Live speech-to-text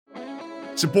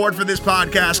Support for this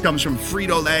podcast comes from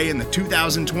Frito-Lay and the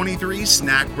 2023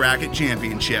 Snack Bracket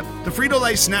Championship. The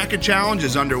Frito-Lay Snack-It Challenge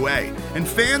is underway, and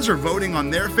fans are voting on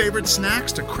their favorite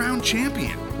snacks to crown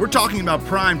champion. We're talking about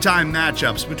prime-time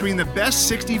matchups between the best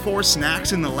 64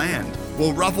 snacks in the land.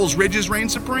 Will Ruffles Ridges reign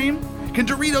supreme? Can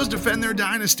Doritos defend their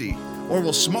dynasty? Or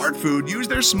will Smart Food use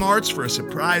their smarts for a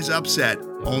surprise upset?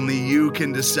 Only you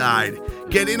can decide.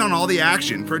 Get in on all the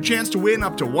action for a chance to win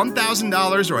up to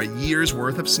 $1,000 or a year's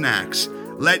worth of snacks.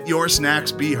 Let your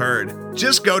snacks be heard.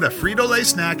 Just go to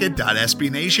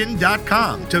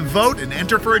fritolaysnacket.sbnation.com to vote and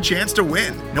enter for a chance to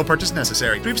win. No purchase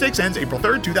necessary. Sweepstakes ends April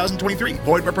 3rd, 2023.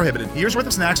 Void where prohibited. Year's worth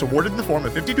of snacks awarded in the form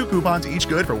of 52 coupons, each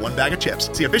good for one bag of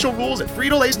chips. See official rules at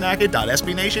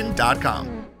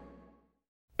fritolaysnacket.sbnation.com.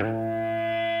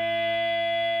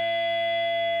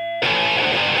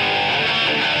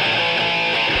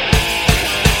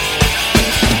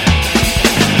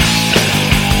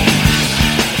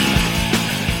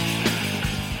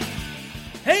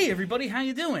 Everybody, how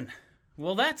you doing?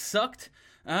 Well, that sucked.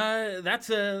 That's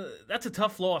a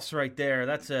tough loss right there.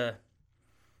 That's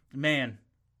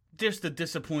just a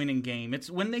disappointing game. It's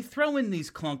when they throw in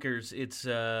these clunkers. It's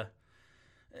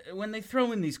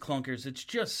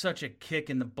just such a kick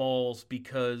in the balls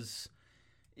because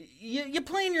you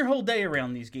plan your whole day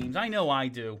around these games. I know I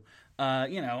do.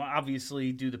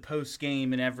 Obviously do the post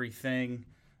game and everything.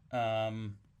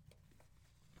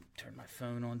 Turn my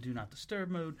phone on do not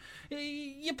disturb mode.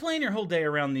 You plan your whole day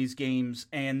around these games,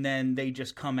 and then they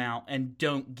just come out and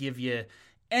don't give you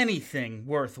anything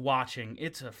worth watching.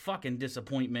 It's a fucking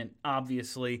disappointment,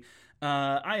 obviously.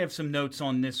 I have some notes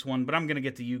on this one, but I'm going to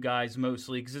get to you guys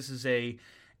mostly, because this is a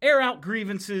air out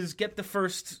grievances, get the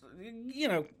first,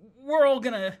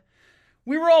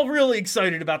 we were all really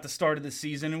excited about the start of the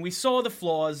season, and we saw the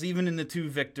flaws even in the two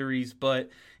victories, but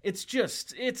it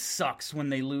sucks when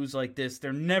they lose like this.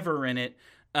 They're never in it.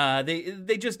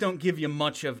 They just don't give you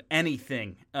much of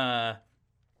anything to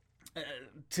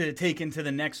take into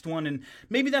the next one, and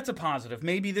maybe that's a positive.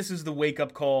 Maybe this is the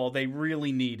wake-up call they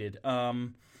really needed.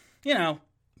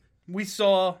 We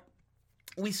saw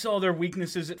their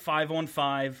weaknesses at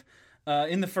 5-on-5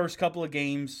 in the first couple of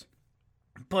games,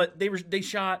 but they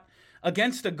shot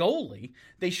against a goalie.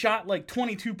 They shot like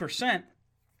 22%.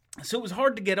 So it was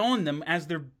hard to get on them as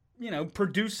they're,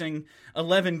 producing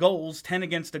 11 goals, 10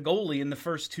 against a goalie in the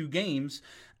first two games.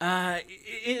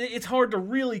 It's hard to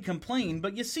really complain,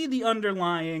 but you see the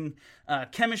underlying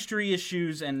chemistry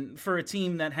issues, and for a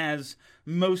team that has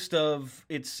most of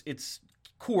its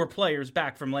core players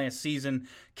back from last season,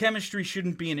 chemistry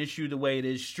shouldn't be an issue the way it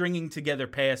is. Stringing together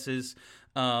passes,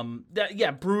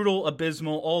 brutal,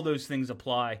 abysmal, all those things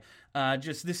apply.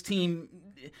 Just this team,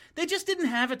 they just didn't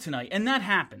have it tonight, and that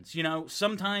happens.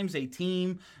 Sometimes a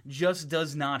team just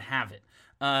does not have it.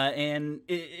 And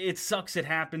it sucks it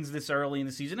happens this early in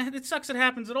the season. It sucks it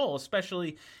happens at all,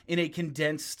 especially in a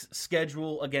condensed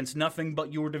schedule against nothing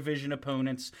but your division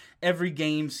opponents. Every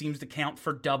game seems to count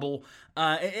for double,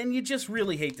 and you just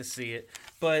really hate to see it.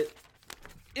 But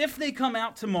if they come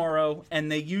out tomorrow and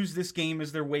they use this game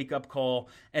as their wake-up call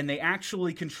and they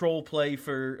actually control play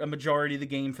for a majority of the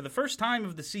game for the first time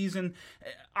of the season,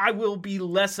 I will be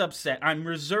less upset. I'm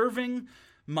reserving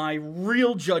my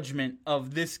real judgment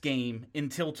of this game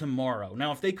until tomorrow.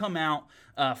 Now, if they come out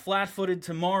flat-footed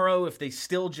tomorrow, if they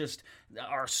still just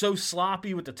are so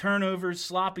sloppy with the turnovers,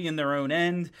 sloppy in their own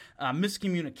end,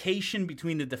 miscommunication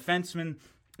between the defensemen,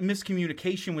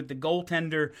 miscommunication with the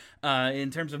goaltender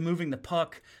in terms of moving the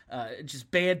puck,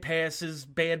 just bad passes,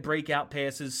 bad breakout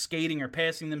passes, skating or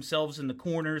passing themselves in the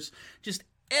corners, just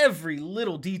every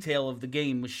little detail of the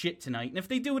game was shit tonight. And if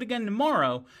they do it again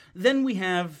tomorrow, then we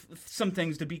have some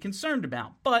things to be concerned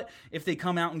about. But if they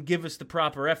come out and give us the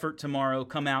proper effort tomorrow,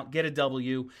 come out, get a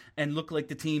W, and look like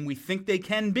the team we think they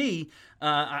can be,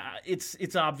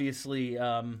 it's obviously,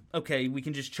 okay, we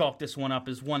can just chalk this one up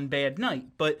as one bad night.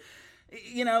 But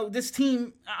this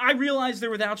team, I realize they're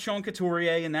without Sean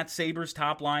Couturier, and that Sabres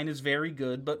top line is very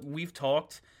good, but we've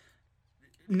talked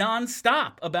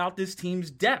nonstop about this team's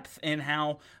depth and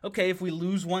how, okay, if we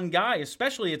lose one guy,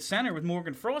 especially at center with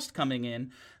Morgan Frost coming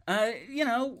in,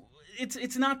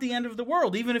 it's not the end of the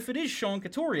world. Even if it is Sean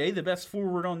Couturier, the best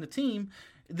forward on the team,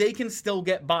 they can still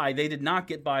get by. They did not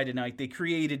get by tonight. They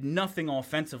created nothing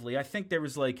offensively. I think there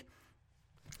was I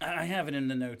have it in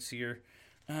the notes here.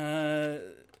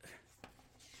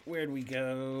 Where'd we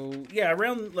go? Yeah,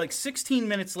 around 16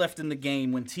 minutes left in the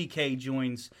game when TK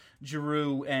joins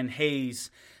Giroux and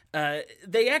Hayes.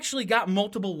 They actually got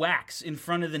multiple whacks in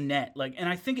front of the net. And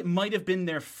I think it might have been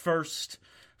their first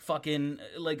fucking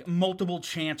like multiple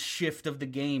chance shift of the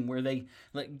game where they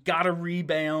like got a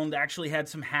rebound, actually had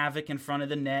some havoc in front of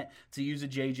the net, to use a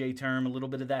JJ term, a little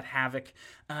bit of that havoc.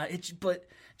 But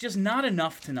just not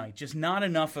enough tonight, just not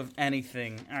enough of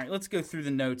anything. All right, let's go through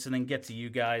the notes and then get to you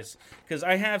guys, because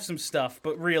I have some stuff,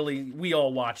 but really we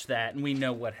all watched that and we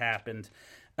know what happened.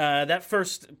 That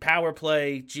first power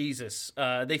play, Jesus,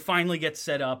 they finally get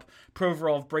set up.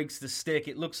 Provorov breaks the stick.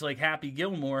 It looks like Happy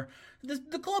Gilmore.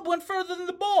 The club went further than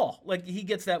the ball. Like, he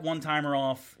gets that one-timer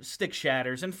off, stick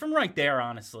shatters, and from right there,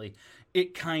 honestly,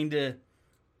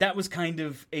 that was kind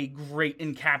of a great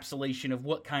encapsulation of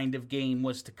what kind of game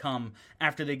was to come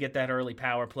after they get that early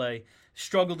power play.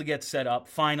 Struggle to get set up,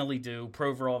 finally do.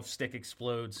 Provorov's stick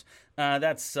explodes.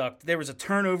 That sucked. There was a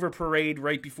turnover parade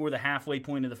right before the halfway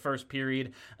point of the first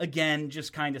period. Again,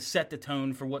 just kind of set the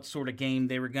tone for what sort of game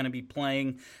they were going to be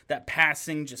playing. That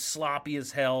passing, just sloppy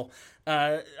as hell.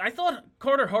 I thought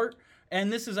Carter Hart,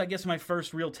 and this is, I guess, my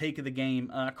first real take of the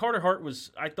game. Carter Hart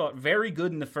was, I thought, very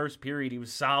good in the first period. He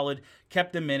was solid,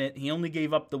 kept him in it. He only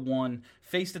gave up the one,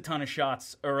 faced a ton of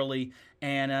shots early,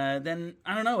 and then,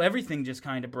 I don't know, everything just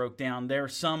kind of broke down. There are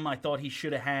some I thought he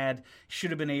should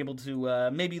have been able to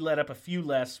maybe let up a few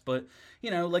less, but,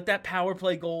 like that power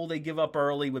play goal they give up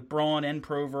early with Braun and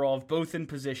Provorov both in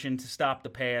position to stop the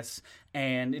pass,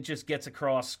 and it just gets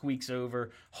across, squeaks over.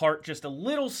 Hart just a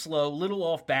little slow, little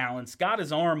off balance, got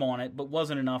his arm on it, but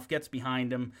wasn't enough, gets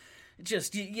behind him.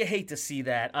 Just, you hate to see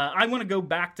that. I want to go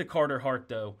back to Carter Hart,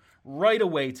 though, right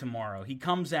away tomorrow. He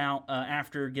comes out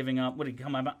after giving up, what did he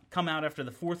come out after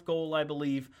the fourth goal, I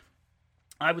believe.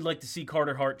 I would like to see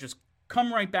Carter Hart just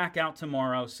come right back out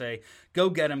tomorrow, say,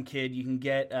 go get him, kid. You can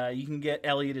get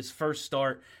Elliott his first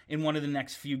start in one of the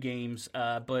next few games.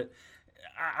 But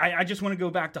I just want to go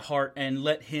back to Hart and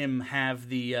let him have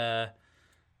the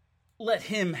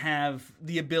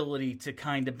ability to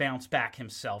kind of bounce back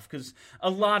himself, because a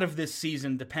lot of this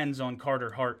season depends on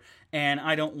Carter Hart, and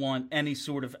I don't want any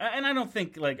sort of, and I don't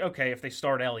think, like, okay, if they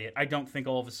start Elliott, I don't think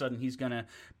all of a sudden he's going to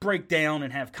break down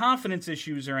and have confidence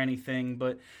issues or anything,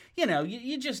 but,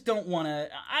 you just don't want to,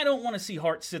 I don't want to see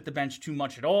Hart sit the bench too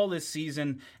much at all this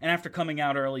season, and after coming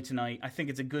out early tonight, I think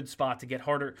it's a good spot to get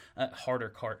Carter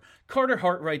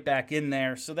Hart right back in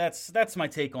there, so that's my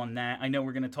take on that. I know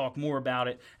we're going to talk more about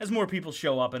it as more people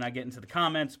show up and I get into the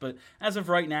comments, but as of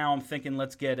right now, I'm thinking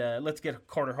let's get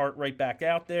Carter Hart right back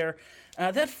out there.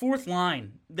 That fourth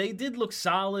line, they did look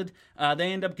solid.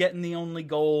 They end up getting the only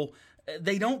goal.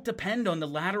 They don't depend on the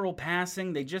lateral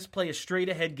passing. They just play a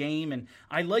straight-ahead game, and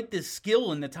I like this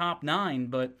skill in the top nine,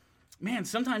 but man,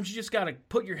 sometimes you just got to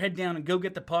put your head down and go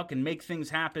get the puck and make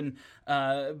things happen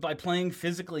by playing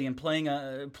physically and playing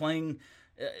a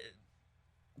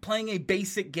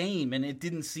basic game, and it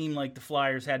didn't seem like the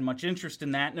Flyers had much interest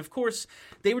in that. And of course,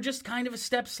 they were just kind of a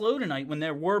step slow tonight. When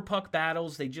there were puck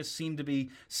battles, they just seemed to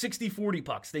be 60-40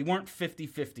 pucks. They weren't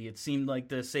 50-50. It seemed like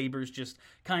the Sabres just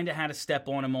kind of had a step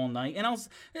on them all night. And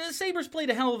the Sabres played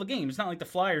a hell of a game. It's not like the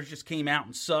Flyers just came out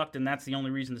and sucked, and that's the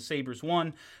only reason the Sabres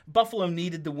won. Buffalo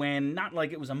needed the win. Not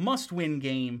like it was a must-win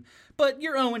game, but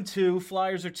you're 0-2.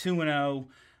 Flyers are 2-0.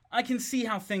 I can see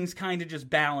how things kind of just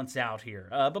balance out here.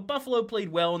 But Buffalo played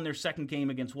well in their second game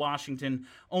against Washington,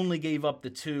 only gave up the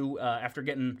 2 after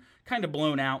getting kind of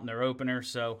blown out in their opener.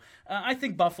 So I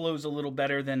think Buffalo's a little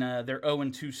better than their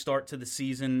 0-2 start to the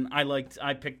season.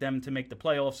 I picked them to make the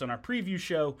playoffs on our preview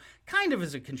show, kind of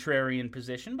as a contrarian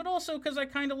position, but also because I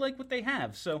kind of like what they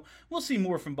have. So we'll see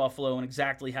more from Buffalo and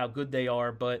exactly how good they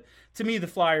are. But to me, the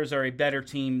Flyers are a better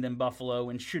team than Buffalo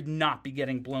and should not be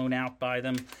getting blown out by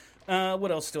them.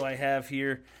 What else do I have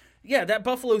here? Yeah, that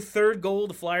Buffalo third goal,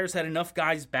 the Flyers had enough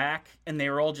guys back, and they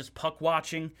were all just puck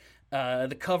watching.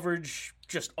 The coverage,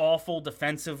 just awful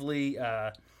defensively.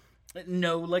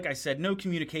 Like I said, no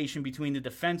communication between the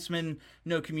defensemen,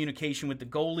 no communication with the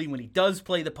goalie. When he does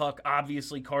play the puck,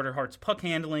 obviously Carter Hart's puck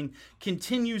handling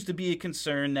continues to be a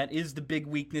concern. That is the big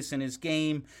weakness in his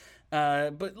game.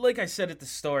 But like I said at the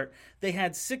start, they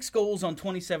had 6 goals on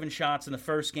 27 shots in the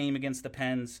first game against the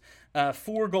Pens,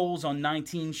 4 goals on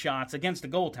 19 shots against the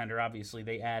goaltender. Obviously,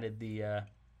 they added the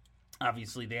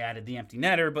empty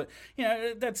netter, but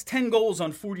that's 10 goals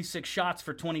on 46 shots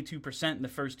for 22% in the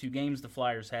first 2 games the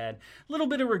Flyers had. A little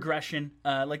bit of regression,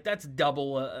 that's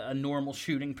double a normal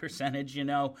shooting percentage,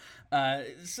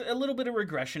 It's a little bit of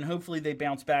regression. Hopefully they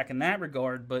bounce back in that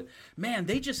regard, but man,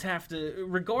 they just have to,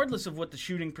 regardless of what the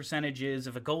shooting percentage is,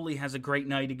 if a goalie has a great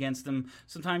night against them,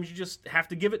 sometimes you just have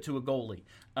to give it to a goalie.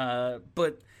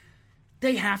 But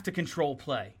they have to control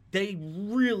play. they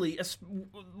really,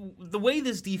 the way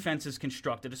this defense is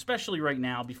constructed, especially right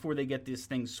now before they get this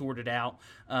thing sorted out,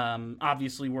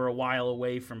 obviously we're a while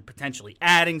away from potentially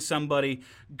adding somebody.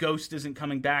 Ghost isn't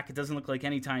coming back. It doesn't look like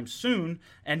anytime soon,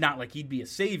 and not like he'd be a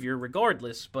savior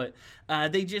regardless, but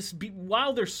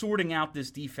while they're sorting out this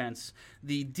defense,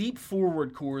 the deep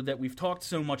forward core that we've talked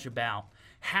so much about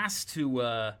has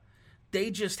to... They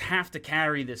just have to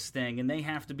carry this thing, and they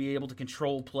have to be able to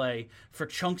control play for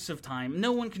chunks of time.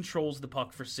 No one controls the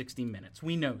puck for 60 minutes.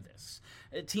 We know this.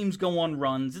 Teams go on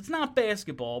runs. It's not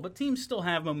basketball, but teams still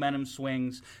have momentum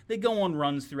swings. They go on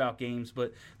runs throughout games,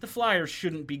 but the Flyers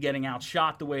shouldn't be getting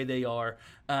outshot the way they are.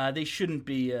 They shouldn't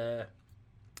be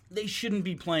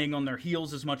playing on their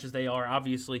heels as much as they are,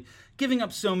 obviously. Giving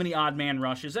up so many odd man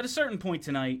rushes. At a certain point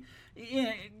tonight,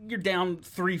 you're down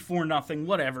 3-4-0,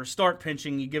 whatever. Start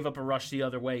pinching, you give up a rush the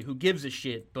other way. Who gives a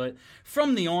shit? But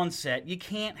from the onset, you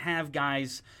can't have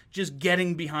guys just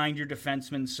getting behind your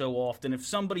defensemen so often. If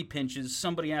somebody pinches,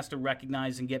 somebody has to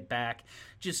recognize and get back.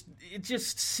 It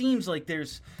just seems like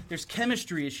there's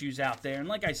chemistry issues out there. And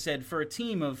like I said, for a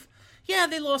team of... Yeah,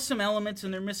 they lost some elements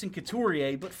and they're missing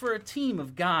Couturier, but for a team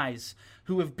of guys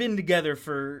who have been together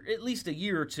for at least a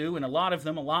year or two, and a lot of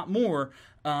them a lot more,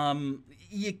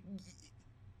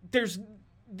 there's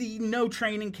the no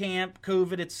training camp,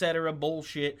 COVID, etc.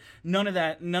 bullshit. None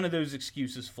of those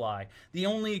excuses fly. The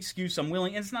only excuse I'm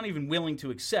willing, and it's not even willing to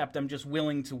accept, I'm just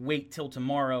willing to wait till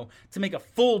tomorrow to make a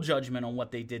full judgment on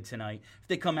what they did tonight. If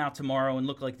they come out tomorrow and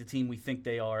look like the team we think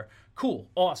they are, cool,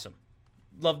 awesome.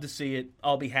 Love to see it.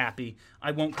 I'll be happy.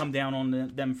 I won't come down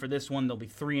on them for this one. They'll be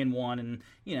 3-1, and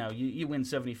you win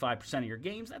 75% of your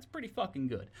games. That's pretty fucking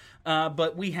good.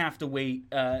 But we have to wait.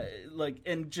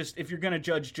 If you're gonna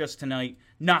judge just tonight,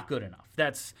 not good enough.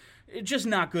 That's just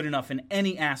not good enough in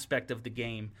any aspect of the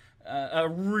game. A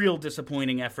real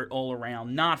disappointing effort all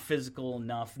around. Not physical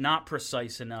enough. Not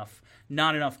precise enough.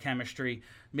 Not enough chemistry.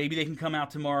 Maybe they can come out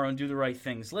tomorrow and do the right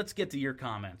things. Let's get to your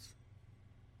comments.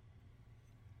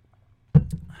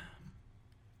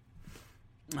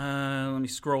 Let me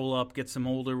scroll up, get some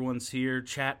older ones here.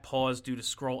 Chat paused due to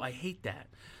scroll. I hate that.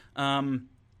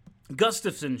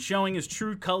 Gustafsson showing his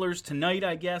true colors tonight,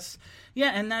 I guess.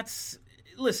 Yeah, and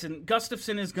listen,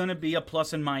 Gustafsson is going to be a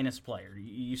plus and minus player.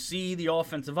 You see the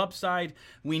offensive upside.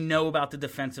 We know about the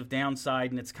defensive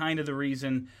downside, and it's kind of the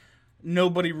reason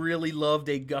nobody really loved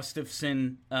a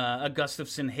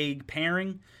Gustafsson-Haig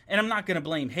pairing. And I'm not going to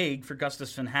blame Haig for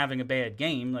Gustafsson having a bad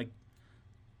game. Like,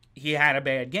 he had a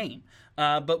bad game.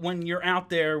 But when you're out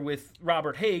there with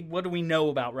Robert Haig, what do we know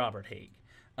about Robert Haig?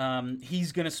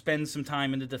 He's going to spend some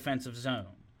time in the defensive zone.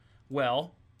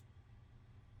 Well,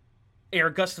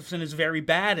 Erik Gustafsson is very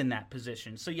bad in that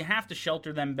position, so you have to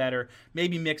shelter them better,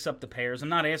 maybe mix up the pairs. I'm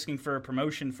not asking for a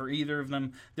promotion for either of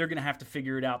them. They're going to have to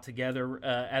figure it out together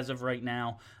as of right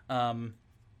now.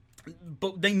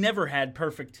 But they never had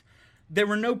there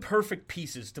were no perfect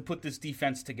pieces to put this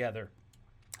defense together.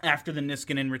 After the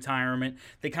Niskanen retirement,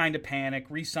 they kind of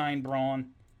panicked, re-signed Braun,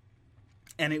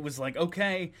 and it was like,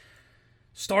 okay,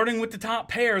 starting with the top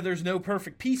pair, there's no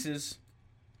perfect pieces.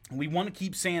 We want to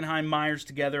keep Sanheim, Myers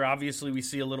together. Obviously, we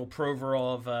see a little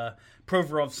Provorov,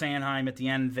 Sanheim at the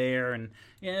end there, and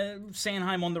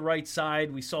Sanheim on the right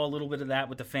side. We saw a little bit of that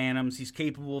with the Phantoms. He's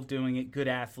capable of doing it, good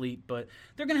athlete, but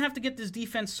they're going to have to get this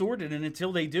defense sorted, and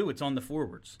until they do, it's on the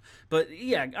forwards. But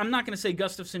yeah, I'm not going to say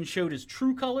Gustafsson showed his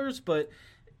true colors, but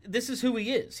this is who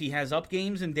he is. He has up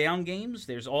games and down games.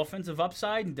 There's offensive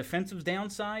upside and defensive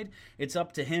downside. It's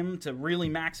up to him to really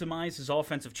maximize his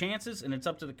offensive chances, and it's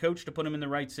up to the coach to put him in the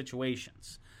right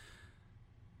situations.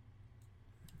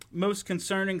 Most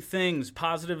concerning things,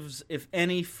 positives, if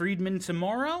any, Friedman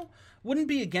tomorrow? Wouldn't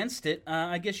be against it.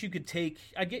 I guess you could take...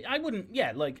 I wouldn't...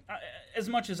 Yeah, as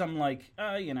much as I'm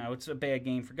it's a bad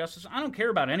game for Gustafsson, I don't care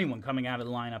about anyone coming out of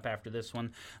the lineup after this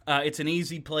one. It's an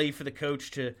easy play for the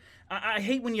coach to... I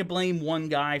hate when you blame one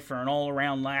guy for an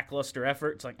all-around lackluster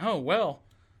effort. It's like, oh, well,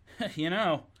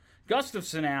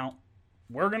 Gustafsson out.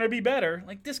 We're going to be better.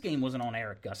 Like, this game wasn't on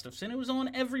Erik Gustafsson. It was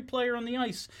on every player on the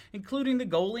ice, including the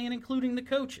goalie and including the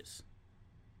coaches.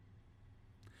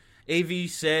 AV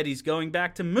said he's going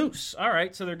back to Moose. All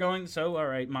right, so they're going. So all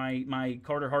right, my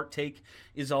Carter Hart take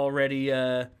is already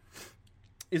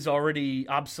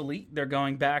obsolete. They're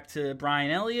going back to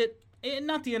Brian Elliott.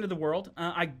 Not the end of the world.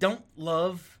 I don't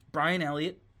love Brian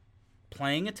Elliott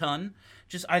playing a ton.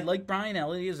 I like Brian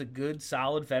Elliott as a good,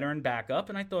 solid veteran backup,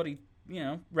 and I thought he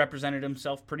represented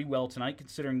himself pretty well tonight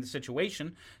considering the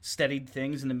situation. Steadied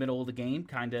things in the middle of the game,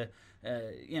 kind of.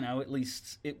 At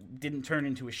least it didn't turn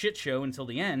into a shit show until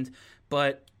the end.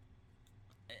 But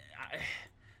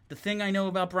The thing I know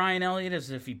about Brian Elliott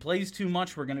is if he plays too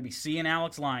much, we're going to be seeing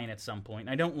Alex Lyon at some point.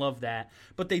 I don't love that.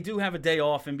 But they do have a day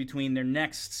off in between their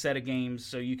next set of games,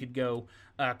 so you could go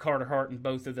Carter Hart in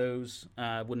both of those.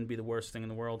 Wouldn't be the worst thing in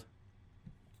the world.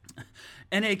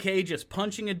 NAK just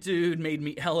punching a dude made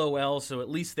me LOL, so at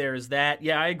least there is that.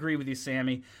 Yeah, I agree with you,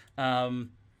 Sammy.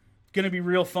 Going to be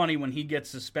real funny when he gets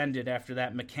suspended after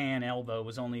that McCann elbow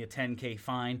was only a $10K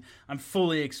fine. I'm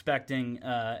fully expecting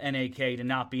NAK to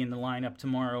not be in the lineup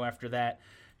tomorrow after that.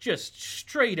 Just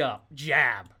straight up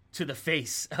jab to the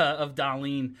face of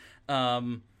Darlene.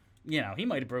 He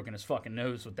might have broken his fucking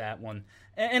nose with that one.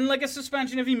 And like a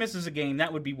suspension, if he misses a game,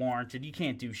 that would be warranted. You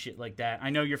can't do shit like that.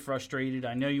 I know you're frustrated.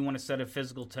 I know you want to set a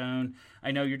physical tone.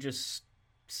 I know you're just...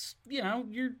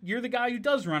 you're the guy who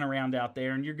does run around out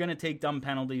there, and you're going to take dumb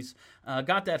penalties.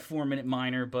 Got that 4-minute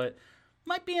minor, but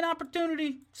might be an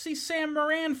opportunity to see Sam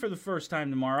Moran for the first time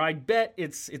tomorrow. I bet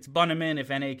it's bun him in if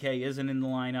NAK isn't in the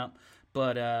lineup,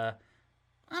 but I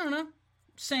don't know.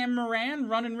 Sam Moran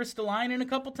running Ristolainen a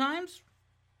couple times,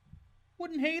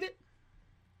 wouldn't hate it.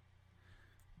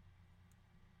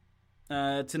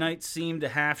 Tonight seemed a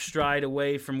half stride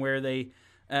away from where they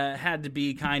had to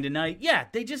be kind of night. Yeah,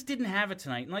 they just didn't have it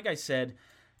tonight. And like I said,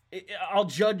 I'll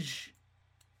judge,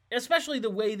 especially the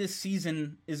way this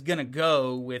season is going to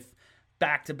go with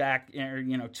back-to-back,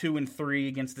 2 and 3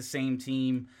 against the same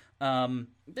team.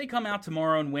 They come out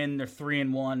tomorrow and win. They're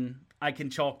 3-1. I can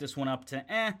chalk this one up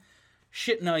to,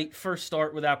 shit night. First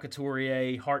start without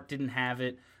Couturier. Hart didn't have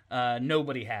it.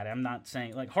 Nobody had it. I'm not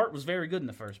saying, Hart was very good in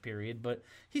the first period, but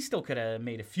he still could have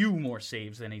made a few more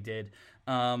saves than he did.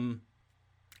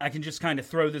 I can just kind of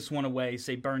throw this one away,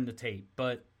 say burn the tape.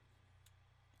 But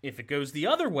if it goes the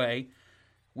other way,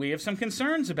 we have some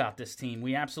concerns about this team.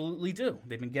 We absolutely do.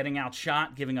 They've been getting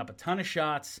outshot, giving up a ton of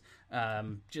shots.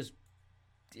 So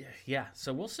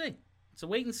we'll see. It's a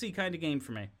wait-and-see kind of game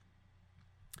for me.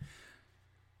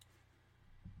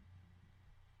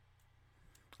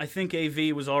 I think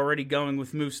AV was already going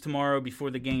with Moose tomorrow before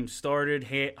the game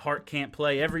started. Hart can't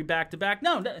play every back-to-back.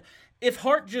 No, if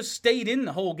Hart just stayed in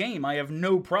the whole game, I have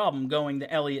no problem going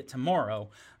to Elliott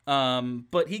tomorrow.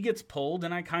 But he gets pulled,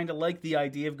 and I kind of like the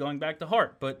idea of going back to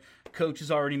Hart. But coach has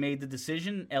already made the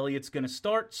decision. Elliott's going to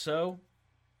start, so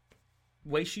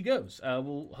away she goes.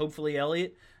 Hopefully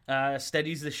Elliott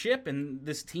steadies the ship, and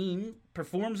this team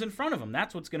performs in front of him.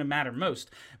 That's what's going to matter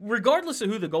most. Regardless of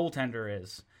who the goaltender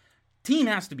is, team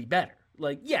has to be better.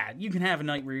 You can have a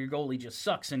night where your goalie just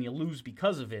sucks and you lose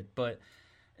because of it, but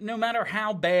no matter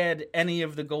how bad either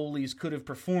of the goalies could have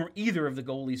performed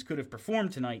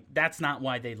tonight, that's not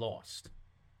why they lost.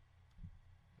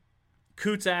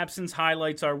 Coots' absence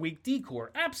highlights our weak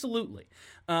decor. Absolutely.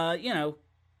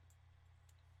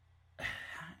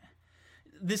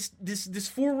 This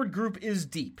forward group is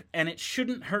deep, and it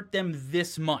shouldn't hurt them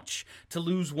this much to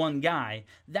lose one guy.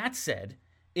 That said,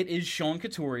 it is Sean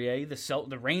Couturier,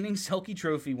 the reigning Selke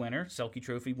Trophy winner, Selke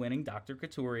Trophy winning Dr.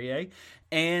 Couturier,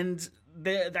 and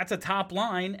that's a top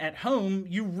line at home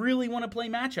you really want to play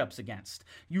matchups against.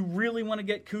 You really want to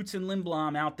get Coots and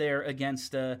Lindblom out there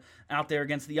against the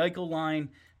Eichel line,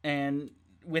 and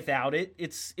without it,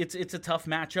 it's a tough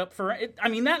matchup for it. I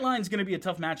mean, that line's going to be a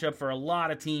tough matchup for a lot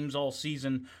of teams all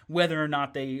season, whether or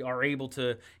not they are able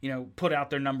to, put out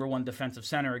their number one defensive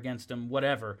center against them,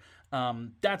 whatever.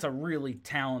 That's a really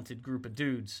talented group of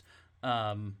dudes.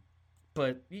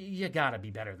 But you got to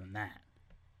be better than that.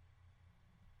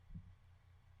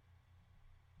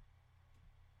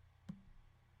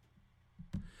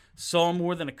 Saw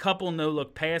more than a couple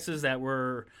no-look passes that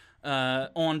were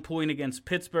on point against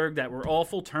Pittsburgh that were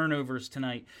awful turnovers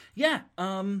tonight. Yeah,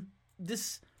 I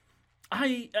was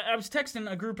texting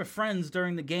a group of friends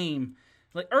during the game,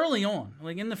 early on,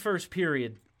 in the first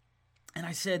period, and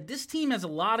I said, this team has a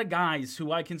lot of guys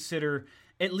who I consider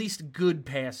at least good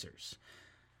passers,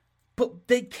 but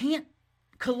they can't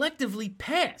collectively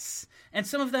pass, and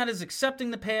some of that is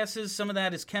accepting the passes, some of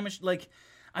that is chemistry.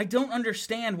 I don't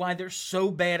understand why they're so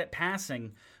bad at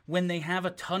passing when they have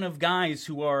a ton of guys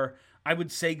who are, I would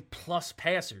say, plus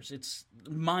passers. It's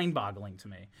mind-boggling to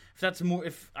me.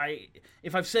 If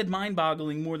I've said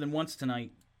mind-boggling more than once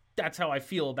tonight, that's how I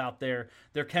feel about their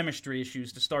chemistry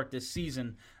issues to start this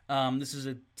season. This is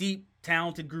a deep,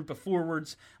 talented group of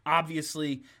forwards.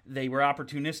 Obviously, they were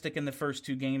opportunistic in the first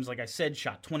two games. Like I said,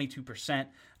 shot 22%.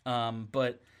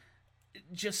 But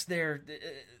just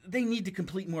they need to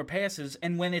complete more passes.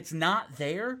 And when it's not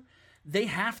there, they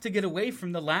have to get away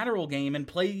from the lateral game and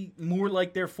play more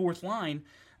like their fourth line,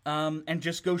 and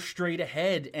just go straight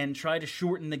ahead and try to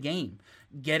shorten the game.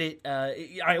 Get it?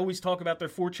 I always talk about their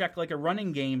forecheck like a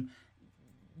running game.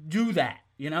 Do that,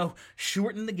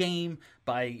 shorten the game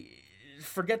by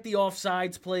forget the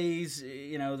offsides plays,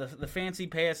 the fancy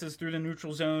passes through the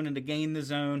neutral zone and to gain the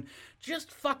zone.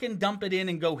 Just fucking dump it in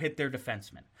and go hit their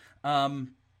defensemen.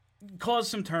 Cause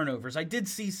some turnovers. I did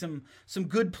see some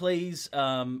good plays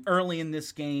early in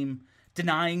this game,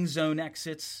 denying zone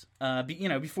exits,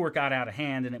 before it got out of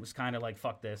hand, and it was kind of like,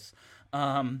 fuck this.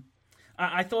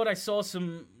 I thought I saw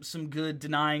some good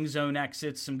denying zone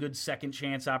exits, some good second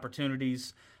chance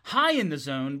opportunities high in the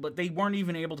zone, but they weren't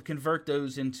even able to convert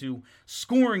those into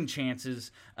scoring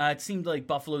chances. It seemed like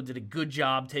Buffalo did a good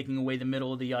job taking away the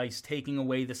middle of the ice, taking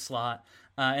away the slot,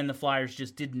 and the Flyers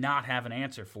just did not have an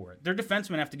answer for it. Their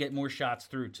defensemen have to get more shots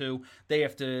through too. They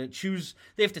have to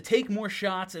take more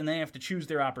shots, and they have to choose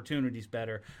their opportunities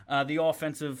better. The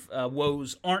offensive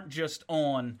woes aren't just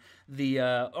on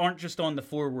the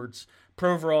forwards.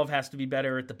 Provorov has to be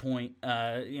better at the point.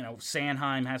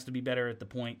 Sanheim has to be better at the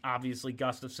point. Obviously,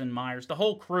 Gustafsson, Myers, the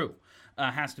whole crew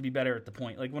has to be better at the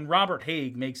point. Like when Robert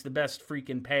Haig makes the best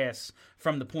freaking pass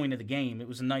from the point of the game, it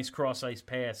was a nice cross-ice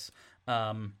pass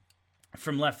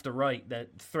from left to right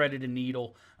that threaded a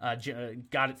needle,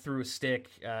 got it through a stick,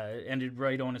 ended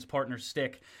right on his partner's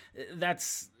stick.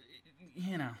 That's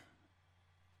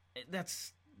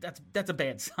a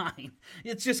bad sign.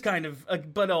 It's just kind of,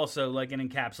 but also like an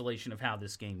encapsulation of how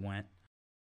this game went.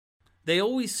 They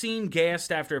always seem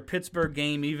gassed after a Pittsburgh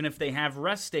game, even if they have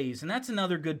rest days, and that's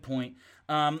another good point.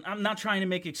 I'm not trying to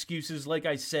make excuses. Like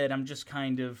I said, I'm just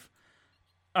kind of,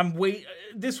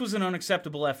 this was an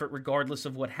unacceptable effort regardless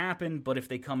of what happened, but if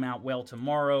they come out well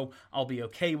tomorrow, I'll be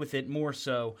okay with it more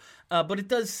so. But it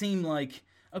does seem like,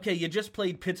 okay, you just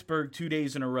played Pittsburgh 2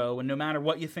 days in a row, and no matter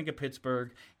what you think of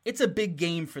Pittsburgh, it's a big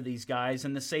game for these guys,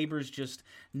 and the Sabres just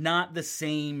not the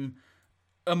same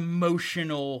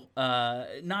emotional,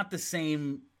 not the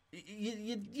same,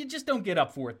 you just don't get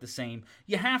up for it the same.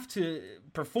 You have to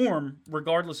perform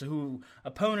regardless of who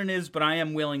opponent is, but I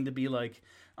am willing to be like,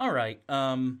 all right,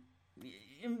 a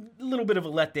little bit of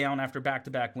a letdown after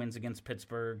back-to-back wins against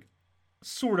Pittsburgh,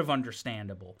 sort of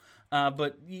understandable,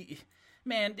 but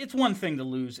man, it's one thing to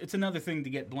lose. It's another thing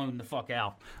to get blown the fuck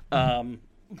out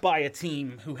by a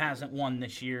team who hasn't won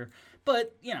this year.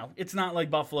 But, it's not like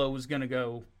Buffalo was going to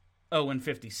go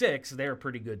 0-56. They're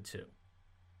pretty good, too.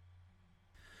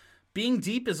 Being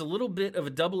deep is a little bit of a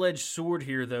double-edged sword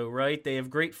here, though, right? They have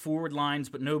great forward lines,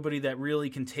 but nobody that really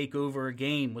can take over a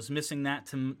game. Was missing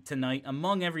that tonight,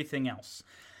 among everything else.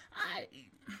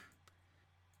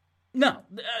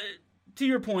 To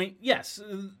your point, yes,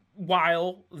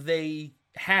 while they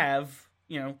have,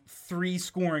 3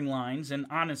 scoring lines, and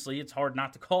honestly, it's hard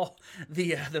not to call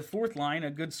the fourth line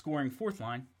a good scoring fourth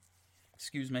line.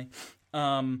 Excuse me.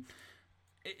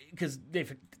 Because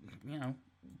they've,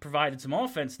 provided some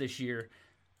offense this year.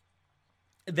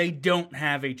 They don't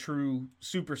have a true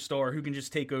superstar who can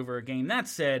just take over a game. That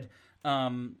said,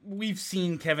 we've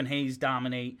seen Kevin Hayes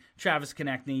dominate. Travis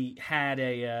Konechny had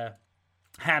a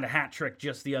hat trick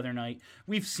just the other night.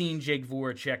 We've seen Jake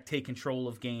Voracek take control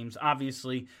of games.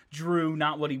 Obviously, Drew,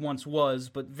 not what he once was,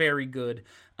 but very good.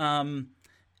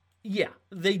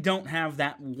 They don't have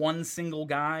that one single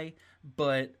guy,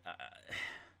 but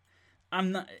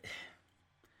I'm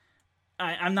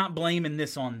not blaming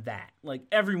this on that. Like,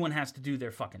 everyone has to do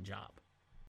their fucking job.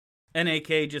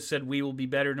 NAK just said we will be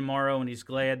better tomorrow, and he's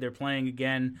glad they're playing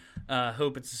again.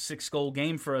 Hope it's a 6-goal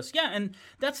game for us. Yeah, and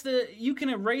you can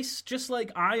erase, just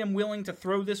like I am willing to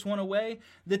throw this one away,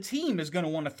 the team is going to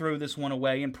want to throw this one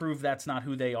away and prove that's not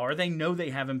who they are. They know they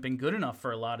haven't been good enough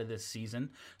for a lot of this season,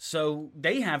 so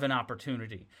they have an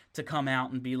opportunity to come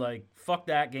out and be like, fuck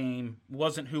that game,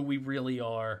 wasn't who we really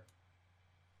are.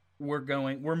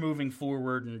 We're moving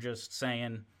forward and just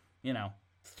saying,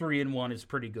 3-1 is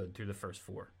pretty good through the first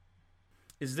 4.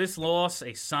 Is this loss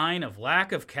a sign of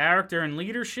lack of character and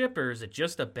leadership, or is it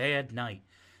just a bad night?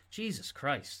 Jesus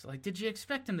Christ. Like, did you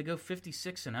expect him to go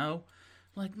 56-0?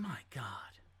 Like, my God.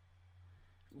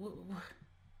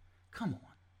 Come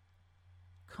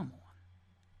on.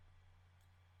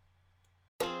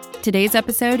 Today's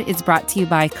episode is brought to you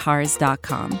by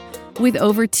Cars.com. With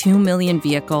over 2 million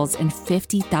vehicles and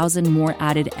 50,000 more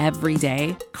added every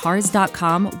day,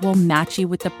 Cars.com will match you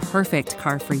with the perfect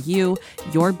car for you,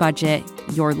 your budget,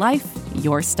 your life,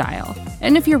 your style.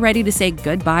 And if you're ready to say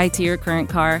goodbye to your current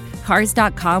car,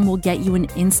 Cars.com will get you an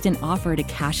instant offer to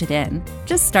cash it in.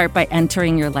 Just start by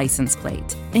entering your license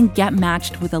plate and get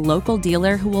matched with a local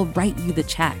dealer who will write you the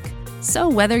check. So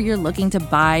whether you're looking to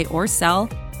buy or sell,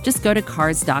 just go to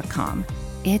Cars.com.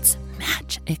 It's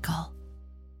magical.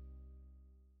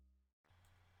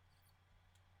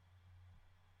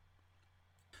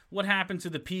 what happened to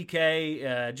the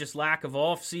PK? Just lack of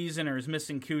off season, or is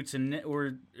missing Coots,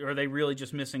 or are they really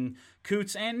just missing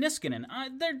Coots and Niskanen?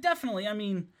 They're definitely. I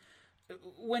mean,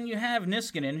 when you have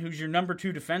Niskanen, who's your number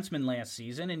 2 defenseman last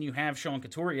season, and you have Sean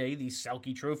Couturier, the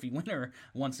Selke Trophy winner,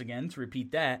 once again, to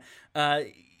repeat that,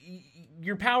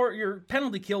 your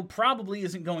penalty kill probably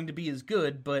isn't going to be as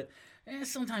good, but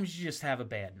sometimes you just have a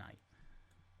bad night.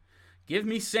 Give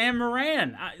me Sam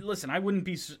Morin. Listen, I wouldn't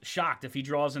be shocked if he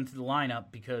draws into the lineup,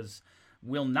 because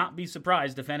we'll not be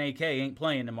surprised if NAK ain't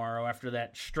playing tomorrow after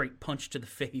that straight punch to the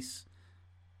face.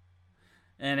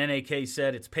 And NAK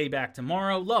said it's payback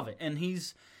tomorrow. Love it. And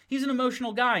he's an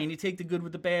emotional guy, and you take the good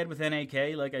with the bad with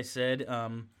NAK, like I said.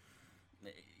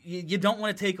 You don't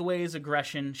want to take away his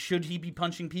aggression. Should he be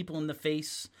punching people in the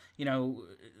face,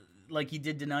 like he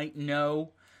did tonight?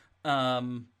 No.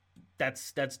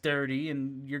 That's dirty,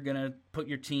 and you're going to put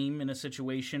your team in a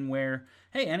situation where,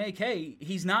 hey, NAK,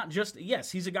 he's not just,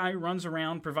 yes, he's a guy who runs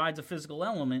around, provides a physical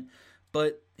element,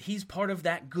 but he's part of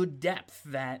that good depth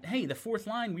that, hey, the fourth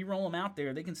line, we roll them out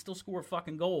there, they can still score a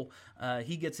fucking goal.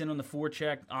 He gets in on the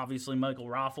forecheck. Obviously, Michael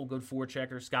Raffl, good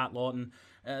forechecker, Scott Lawton.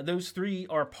 Those three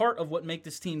are part of what make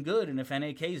this team good, and if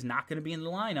NAK is not going to be in the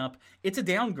lineup, it's a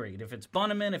downgrade. If it's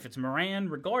Bunneman, if it's Moran,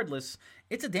 regardless,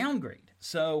 it's a downgrade.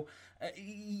 So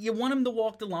you want him to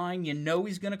walk the line. You know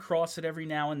he's going to cross it every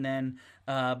now and then,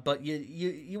 but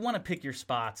you want to pick your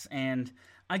spots. And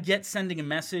I get sending a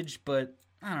message, but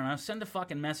I don't know, send a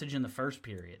fucking message in the first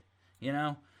period, It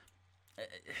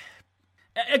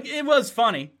was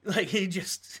funny. Like,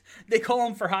 they call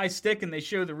him for high stick and they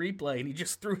show the replay and he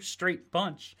just threw a straight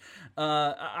punch.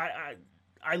 I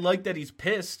like that he's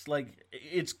pissed. Like,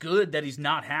 it's good that he's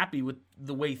not happy with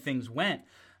the way things went.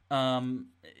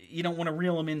 You don't want to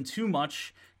reel him in too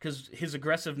much because his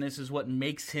aggressiveness is what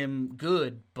makes him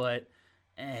good, but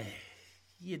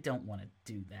you don't want to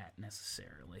do that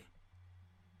necessarily.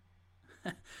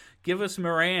 Give us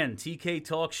Moran. TK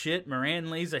talks shit.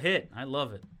 Moran lays a hit. I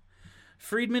love it.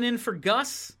 Friedman in for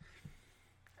Gus.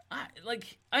 I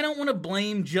don't want to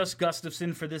blame just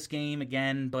Gustafsson for this game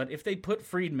again, but if they put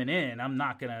Friedman in, I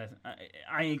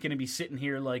ain't gonna be sitting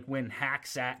here like when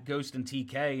Hacksat ghosting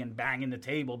TK and banging the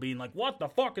table being like, what the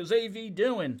fuck is AV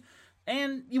doing?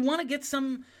 And you want to get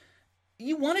some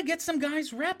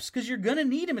guys reps because you're going to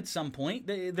need them at some point.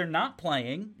 They're not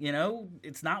playing,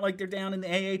 It's not like they're down in the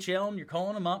AHL and you're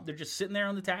calling them up. They're just sitting there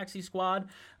on the taxi squad.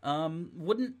 I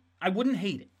wouldn't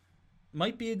hate it.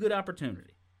 Might be a good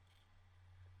opportunity.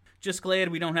 Just glad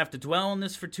we don't have to dwell on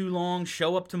this for too long.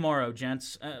 Show up tomorrow,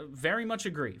 gents. Very much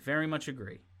agree. Very much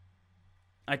agree.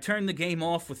 I turned the game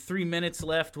off with 3 minutes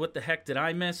left. What the heck did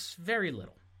I miss? Very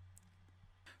little.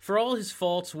 For all his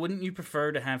faults, wouldn't you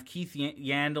prefer to have Keith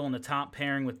Yandel in the top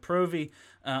pairing with Provy?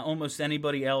 Almost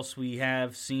anybody else we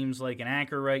have seems like an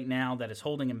anchor right now that is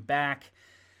holding him back.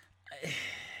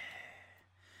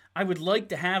 I would like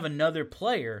to have another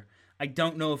player. I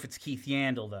don't know if it's Keith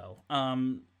Yandel, though.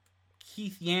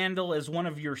 Keith Yandel as one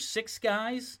of your 6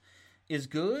 guys is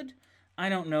good. I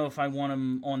don't know if I want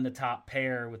him on the top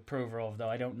pair with Provorov, though.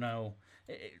 I don't know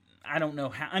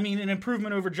how. I mean, an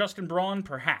improvement over Justin Braun,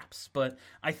 perhaps, but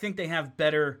I think they have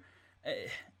better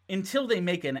until they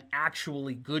make an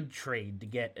actually good trade to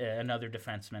get another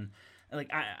defenseman.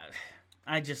 Like,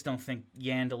 I just don't think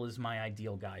Yandel is my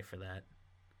ideal guy for that.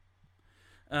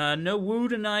 No Woo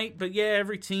tonight, but yeah,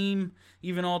 every team,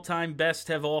 even all-time best,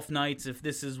 have off nights. If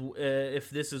this is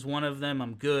one of them,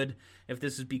 I'm good. If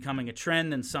this is becoming a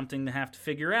trend, then something to have to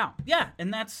figure out. Yeah,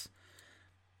 and that's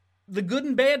the good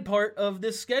and bad part of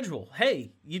this schedule.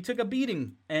 Hey, you took a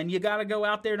beating, and you got to go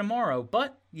out there tomorrow,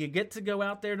 but you get to go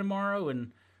out there tomorrow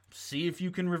and see if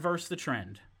you can reverse the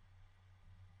trend.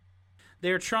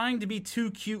 They're trying to be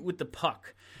too cute with the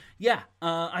puck. Yeah,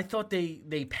 I thought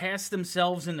they passed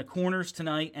themselves in the corners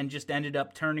tonight and just ended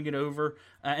up turning it over.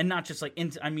 And not just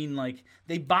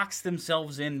they boxed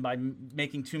themselves in by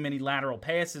making too many lateral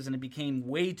passes, and it became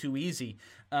way too easy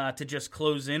to just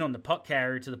close in on the puck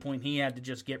carrier to the point he had to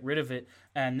just get rid of it.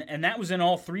 And that was in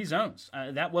all 3 zones.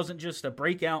 That wasn't just a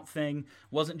breakout thing,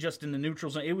 wasn't just in the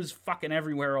neutral zone. It was fucking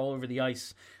everywhere all over the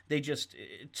ice. They just,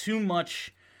 too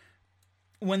much.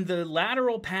 When the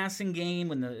lateral passing game,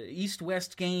 when the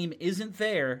east-west game isn't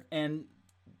there, and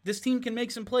this team can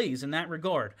make some plays in that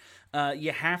regard,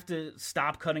 you have to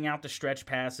stop cutting out the stretch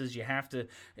passes. You have to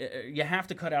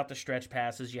cut out the stretch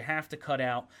passes. You have to cut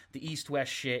out the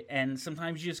east-west shit, and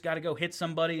sometimes you just got to go hit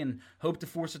somebody and hope to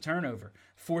force a turnover.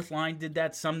 Fourth line did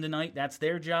that some tonight. That's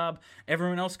their job.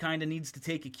 Everyone else kind of needs to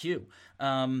take a cue.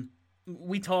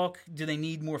 we talk, do they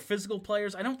need more physical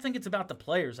players? I don't think it's about the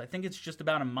players. I think it's just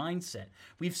about a mindset.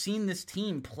 We've seen this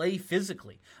team play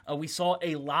physically. We saw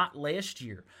a lot last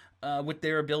year with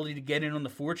their ability to get in on the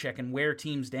forecheck and wear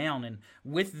teams down. And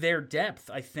with their depth,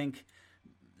 I think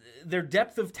their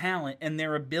depth of talent and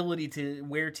their ability to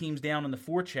wear teams down on the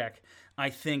forecheck, I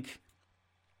think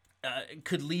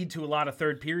could lead to a lot of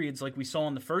third periods like we saw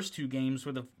in the first two games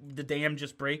where the dam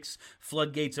just breaks,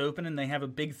 floodgates open, and they have a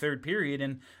big third period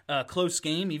and a close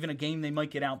game, even a game they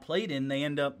might get outplayed in, they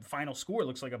end up, final score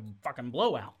looks like a fucking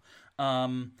blowout.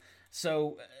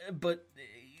 But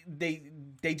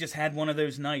they just had one of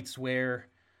those nights where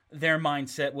their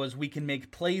mindset was we can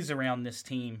make plays around this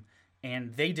team,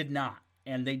 and they did not.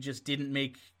 And they just didn't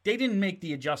make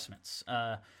the adjustments.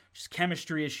 Just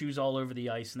chemistry issues all over the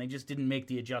ice, and they just didn't make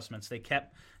the adjustments. They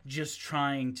kept just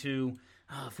trying to,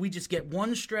 if we just get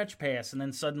one stretch pass, and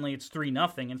then suddenly it's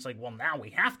 3-0, and it's like, well, now we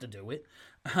have to do it.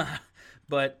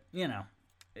 But,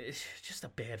 it's just a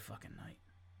bad fucking night.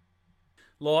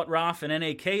 Lott, Roth, and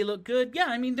NAK look good. Yeah,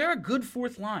 I mean, they're a good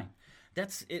fourth line.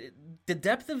 That's it. The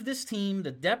depth of this team,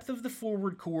 the depth of the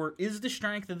forward core is the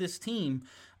strength of this team.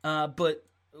 But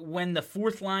when the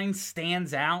fourth line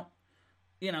stands out,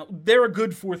 they're a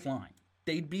good fourth line.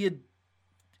 They'd be a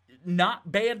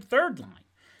not bad third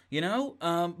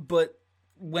line, but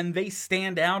when they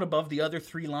stand out above the other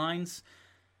three lines,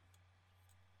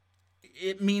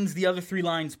 it means the other three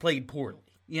lines played poorly.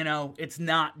 It's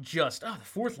not just, the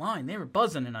fourth line, they were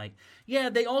buzzing tonight. Yeah,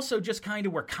 they also just kind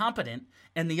of were competent,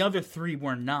 and the other three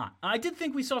were not. I did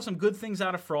think we saw some good things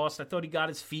out of Frost. I thought he got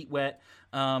his feet wet.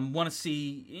 I want to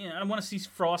see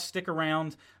Frost stick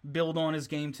around, build on his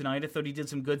game tonight. I thought he did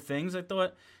some good things. I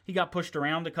thought he got pushed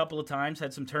around a couple of times,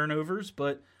 had some turnovers,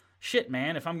 but shit,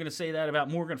 man, if I'm going to say that about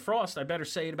Morgan Frost, I better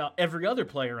say it about every other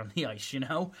player on the ice,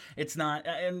 It's not,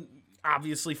 and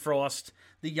obviously Frost,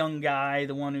 the young guy,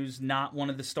 the one who's not one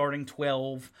of the starting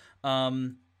 12,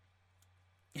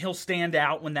 he'll stand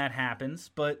out when that happens,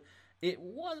 but it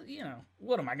was,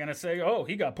 what am I going to say? Oh,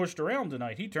 he got pushed around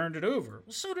tonight. He turned it over.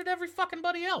 Well, so did every fucking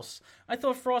buddy else. I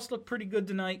thought Frost looked pretty good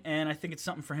tonight, and I think it's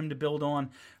something for him to build on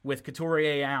with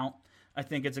Couturier out. I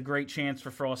think it's a great chance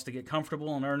for Frost to get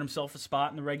comfortable and earn himself a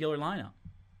spot in the regular lineup.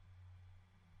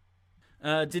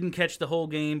 Didn't catch the whole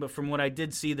game, but from what I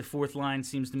did see, the fourth line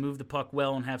seems to move the puck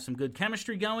well and have some good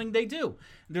chemistry going. They do.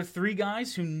 They're three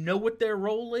guys who know what their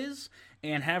role is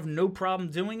and have no problem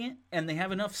doing it, and they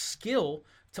have enough skill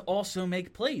to also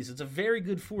make plays. It's a very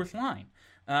good fourth line.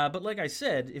 But like I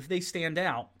said, if they stand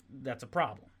out, that's a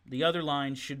problem. The other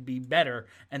line should be better,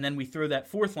 and then we throw that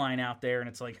fourth line out there, and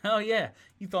it's like, oh yeah,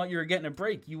 you thought you were getting a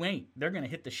break. You ain't. They're going to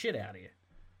hit the shit out of you.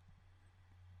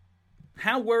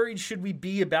 How worried should we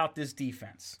be about this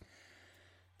defense?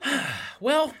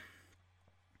 Well,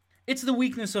 it's the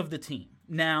weakness of the team.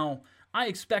 Now, I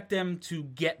expect them to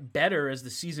get better as the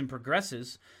season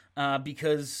progresses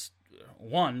because,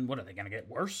 one, what are they going to get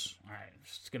worse?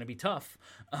 It's going to be tough.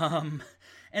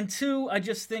 And two, I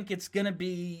just think it's going to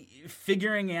be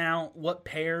figuring out what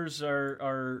pairs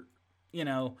are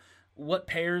what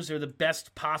pairs are the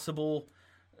best possible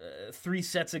three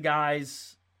sets of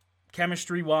guys,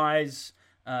 chemistry-wise,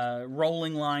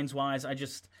 rolling lines-wise. I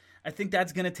think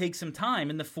that's going to take some time,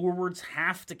 and the forwards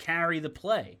have to carry the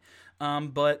play.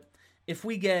 But if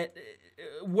we get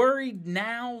worried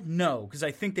now, no, because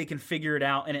I think they can figure it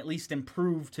out and at least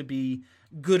improve to be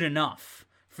good enough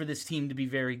for this team to be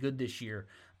very good this year.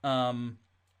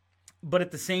 But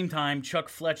at the same time, Chuck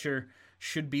Fletcher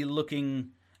should be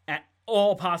looking at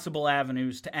all possible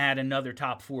avenues to add another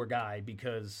top four guy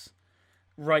because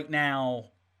right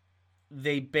now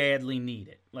they badly need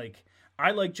it. Like,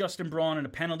 I like Justin Braun in a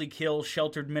penalty kill,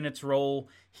 sheltered minutes role.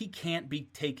 He can't be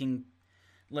taking,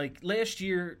 like, last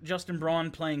year, Justin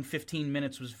Braun playing 15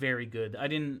 minutes was very good. I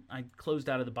closed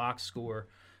out of the box score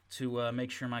to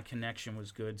make sure my connection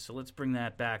was good. So let's bring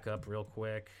that back up real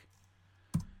quick.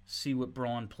 See what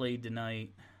Braun played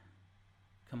tonight.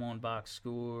 Come on, box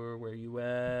score. Where you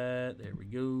at? There we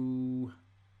go.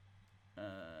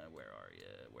 Where are you?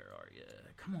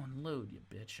 Come on, load, you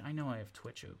bitch. I know I have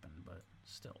Twitch open, but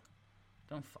still.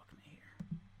 Don't fuck me here.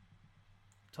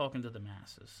 Talking to the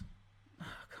masses. Oh,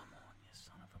 come on, you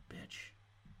son of a bitch.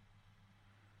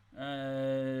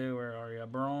 Where are you,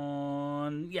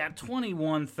 Braun? Yeah,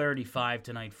 21-35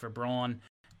 tonight for Braun.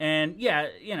 And, yeah,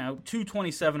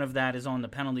 227 of that is on the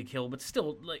penalty kill, but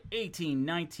still, like, 18,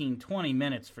 19, 20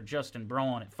 minutes for Justin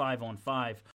Braun at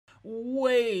 5-on-5.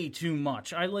 Way too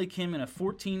much. I like him in a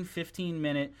 14,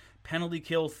 15-minute penalty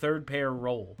kill third pair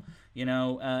role.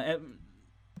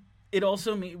 It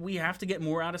also we have to get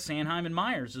more out of Sanheim and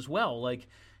Myers as well. Like,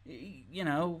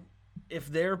 if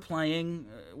they're playing,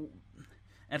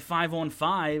 at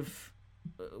 5-on-5,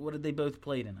 what did they both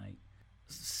play tonight?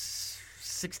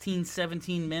 16,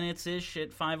 17 minutes-ish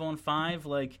at 5-on-5.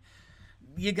 Like,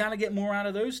 you got to get more out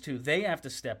of those two. They have to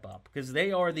step up because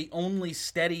they are the only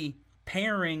steady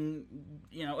pairing,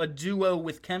 a duo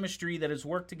with chemistry that has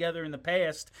worked together in the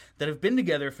past, that have been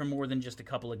together for more than just a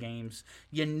couple of games.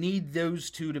 You need those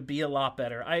two to be a lot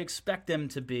better. I expect them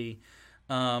to be.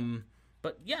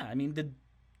 But yeah, I mean,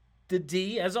 the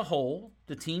D as a whole,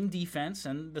 the team defense,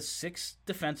 and the 6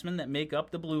 defensemen that make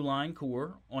up the blue line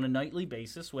core on a nightly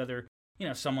basis, whether,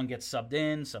 someone gets subbed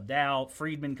in, subbed out,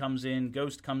 Friedman comes in,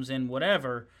 Ghost comes in,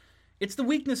 whatever, it's the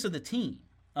weakness of the team.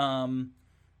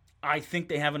 I think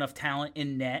they have enough talent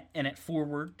in net and at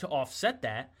forward to offset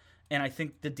that, and I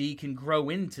think the D can grow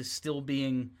into still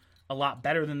being a lot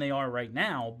better than they are right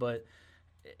now. But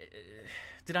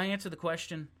did I answer the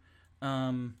question?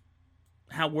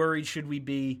 How worried should we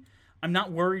be? I'm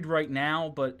not worried right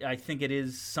now, but I think it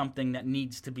is something that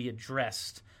needs to be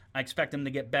addressed. I expect them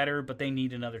to get better, but they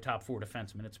need another top 4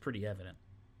 defenseman. It's pretty evident.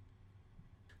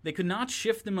 They could not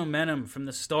shift the momentum from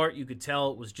the start. You could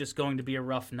tell it was just going to be a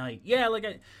rough night. Yeah,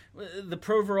 the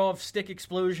Provorov stick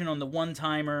explosion on the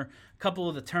one-timer, a couple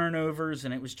of the turnovers,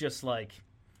 and it was just like,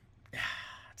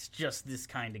 it's just this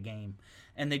kind of game.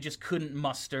 And they just couldn't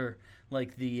muster,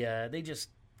 they just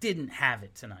didn't have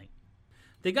it tonight.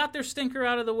 They got their stinker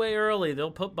out of the way early.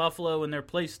 They'll put Buffalo in their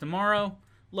place tomorrow.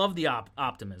 Love the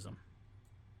optimism.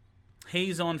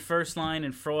 Hayes on first line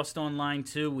and Frost on line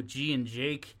 2 with G and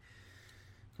Jake.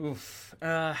 Oof.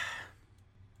 I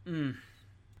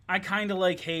kind of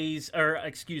like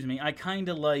I kind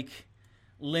of like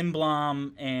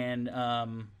Lindblom and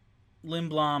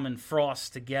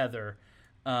Frost together.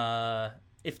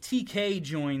 If TK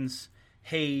joins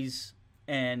Hayes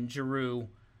and Giroux,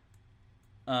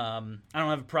 I don't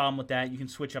have a problem with that. You can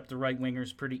switch up the right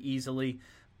wingers pretty easily,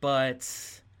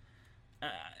 but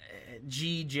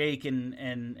Jake,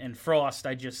 and Frost,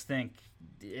 I just think,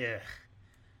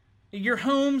 you're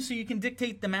home, so you can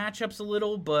dictate the matchups a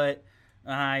little, but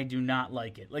I do not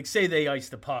like it. Like, say they ice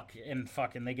the puck and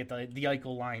fucking they get the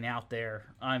Eichel line out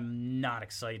there. I'm not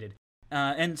excited.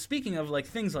 And speaking of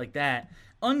things like that,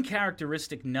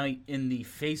 uncharacteristic night in the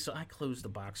face. I closed the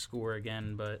box score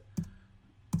again, but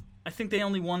I think they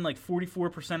only won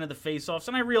 44% of the face-offs.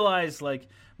 And I realize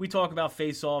we talk about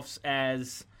face-offs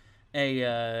as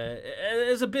a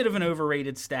bit of an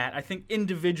overrated stat. I think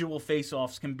individual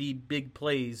face-offs can be big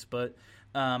plays, but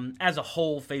as a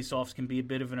whole, face-offs can be a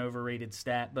bit of an overrated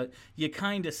stat. But you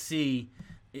kind of see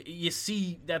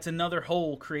that's another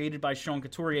hole created by Sean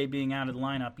Couturier being out of the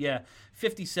lineup. Yeah,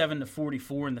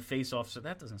 57-44 in the face-off, so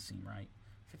that doesn't seem right.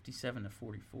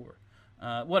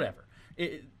 57-44. Whatever.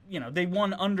 They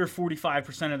won under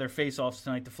 45% of their face-offs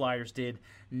tonight, the Flyers did.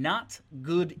 Not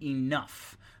good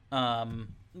enough.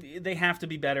 They have to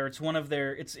be better. It's one of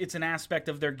their. It's an aspect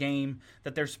of their game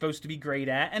that they're supposed to be great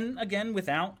at. And again,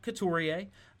 without Couturier,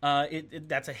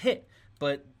 that's a hit.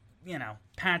 But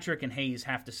Patrick and Hayes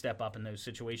have to step up in those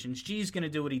situations. G's going to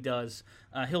do what he does.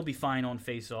 He'll be fine on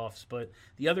face-offs. But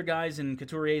the other guys in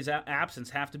Couturier's absence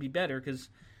have to be better because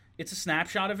it's a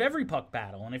snapshot of every puck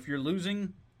battle. And if you're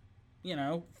losing,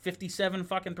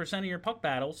 57% of your puck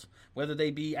battles, whether they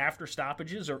be after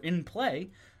stoppages or in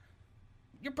play,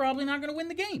 you're probably not going to win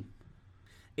the game.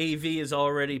 AV has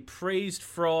already praised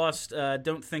Frost.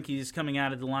 Don't think he's coming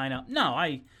out of the lineup. No,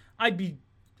 I'd be...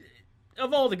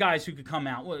 Of all the guys who could come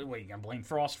out, what are you going to blame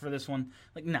Frost for this one?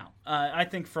 No. I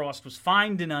think Frost was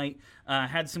fine tonight,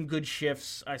 had some good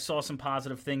shifts. I saw some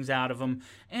positive things out of him.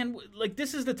 And,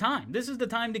 this is the time. This is the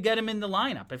time to get him in the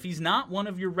lineup. If he's not one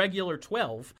of your regular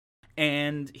 12,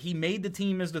 and he made the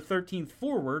team as the 13th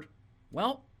forward,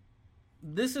 well,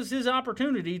 this is his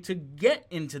opportunity to get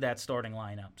into that starting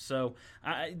lineup. So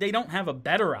they don't have a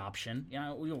better option.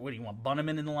 What do you want,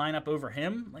 Bunneman in the lineup over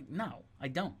him? No, I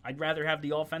don't. I'd rather have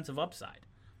the offensive upside.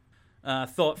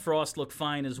 Thought Frost looked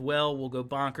fine as well. We'll go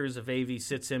bonkers if AV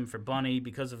sits him for Bunny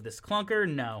because of this clunker.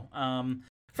 No.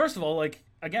 First of all,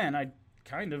 again, I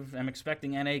kind of am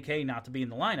expecting NAK not to be in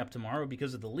the lineup tomorrow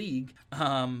because of the league.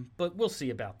 But we'll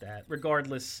see about that.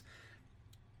 Regardless,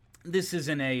 this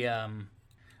isn't a...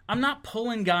 I'm not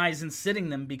pulling guys and sitting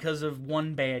them because of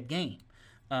one bad game.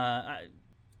 No.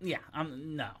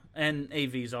 And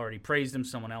AV's already praised him.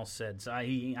 Someone else said, so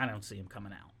I don't see him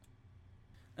coming out.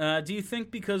 Do you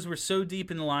think because we're so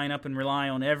deep in the lineup and rely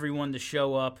on everyone to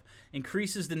show up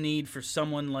increases the need for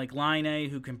someone like Laine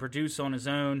who can produce on his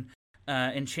own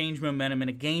and change momentum in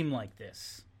a game like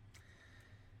this?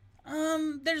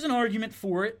 There's an argument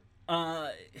for it.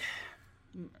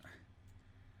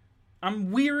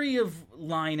 I'm weary of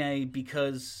Laine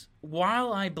because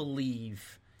while I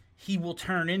believe he will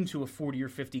turn into a 40 or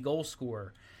 50 goal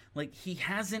scorer. Like, he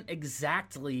hasn't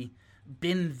exactly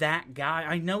been that guy.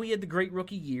 I know he had the great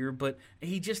rookie year, but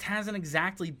he just hasn't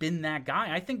exactly been that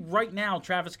guy. I think right now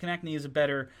Travis Konechny is a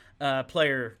better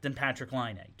player than Patrik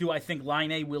Laine. Do I think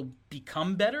Laine will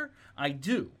become better? I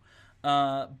do.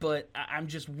 But I'm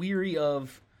just weary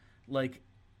of, like,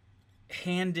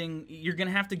 you're going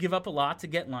to have to give up a lot to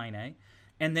get Laine,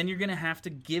 and then you're going to have to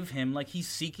give him, like, he's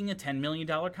seeking a $10 million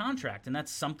contract, and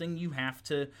that's something you have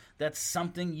to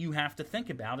think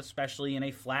about, especially in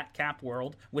a flat cap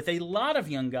world with a lot of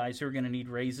young guys who are going to need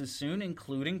raises soon,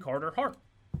 including Carter Hart.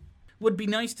 Would be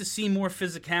nice to see more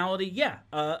physicality. Yeah,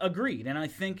 agreed. And I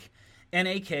think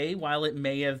NAK, while it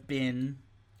may have been,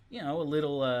 a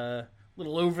little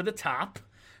over the top,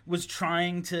 was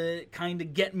trying to kind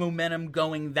of get momentum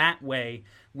going that way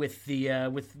with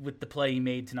the play he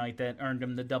made tonight that earned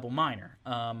him the double minor.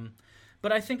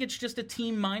 But I think it's just a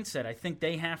team mindset. I think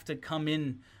they have to come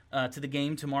in to the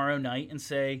game tomorrow night and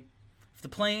say, if the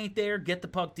play ain't there, get the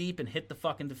puck deep and hit the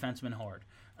fucking defenseman hard.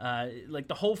 Like,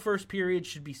 the whole first period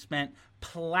should be spent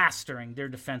plastering their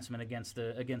defensemen against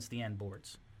the end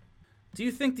boards. Do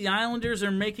you think the Islanders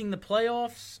are making the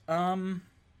playoffs?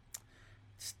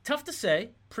 It's tough to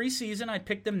say. Preseason, I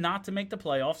picked them not to make the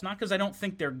playoffs, not because I don't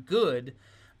think they're good,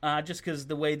 just because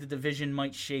the way the division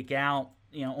might shake out,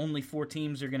 only 4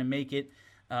 teams are going to make it.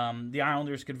 The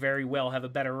Islanders could very well have a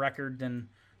better record than,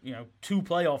 2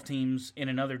 playoff teams in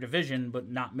another division, but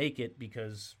not make it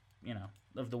because,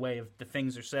 of the way the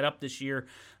things are set up this year.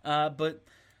 But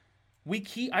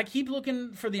I keep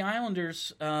looking for the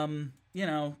Islanders,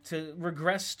 to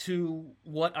regress to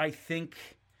what I think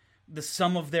the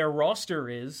sum of their roster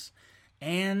is,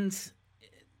 and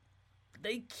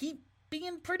they keep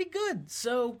being pretty good.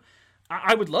 So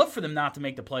I would love for them not to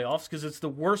make the playoffs because it's the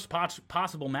worst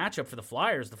possible matchup for the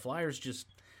Flyers. The Flyers just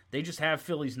have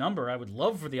Philly's number. I would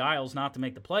love for the Isles not to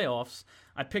make the playoffs.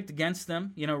 I picked against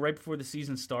them, right before the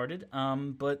season started.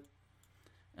 But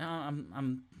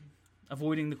I'm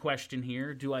avoiding the question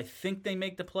here. Do I think they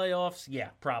make the playoffs?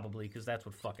 Yeah, probably, because that's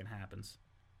what fucking happens.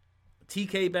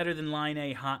 TK better than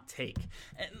Laine, hot take.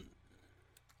 And,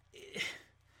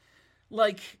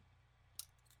 like,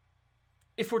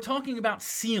 if we're talking about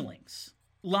ceilings,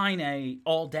 Laine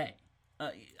all day.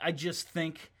 I just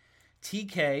think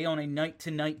TK on a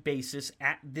night-to-night basis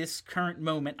at this current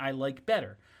moment I like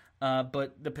better.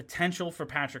 But the potential for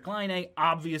Patrik Laine,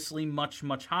 obviously much,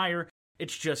 much higher.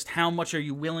 It's just how much are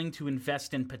you willing to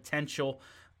invest in potential?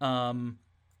 Listen,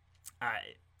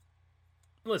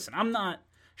 I'm not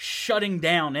shutting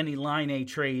down any Laine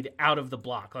trade out of the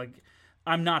block. Like,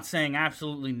 I'm not saying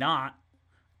absolutely not.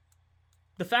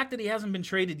 The fact that he hasn't been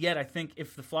traded yet, I think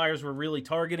if the Flyers were really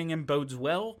targeting him, bodes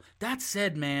well. That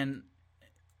said, man,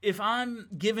 if I'm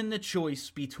given the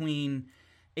choice between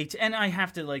and I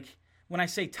have to, like, when I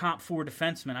say top 4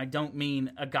 defenseman, I don't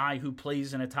mean a guy who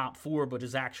plays in a top 4 but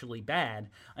is actually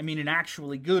bad. I mean an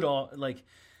actually good, like,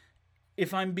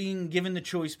 if I'm being given the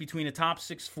choice between a top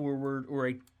 6 forward or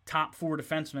a top 4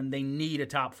 defenseman, they need a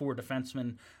top 4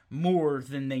 defenseman more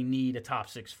than they need a top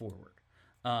 6 forward.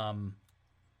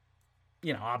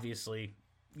 Obviously,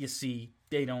 you see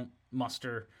they don't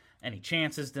muster any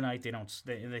chances tonight.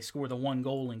 They score the 1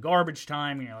 goal in garbage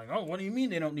time, and you're like, oh, what do you mean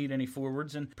they don't need any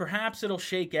forwards? And perhaps it'll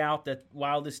shake out that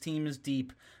while this team is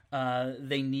deep,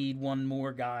 they need one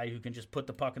more guy who can just put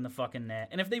the puck in the fucking net.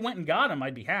 And if they went and got him,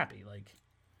 I'd be happy. Like,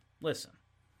 listen.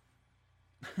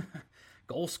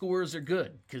 Goal scorers are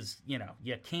good because, you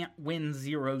can't win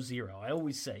 0-0. I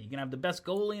always say you can have the best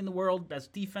goalie in the world,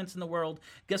 best defense in the world.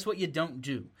 Guess what you don't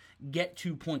do? Get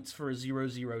 2 points for a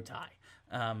 0-0 tie.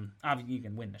 Obviously, you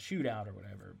can win the shootout or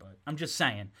whatever, but I'm just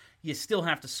saying, you still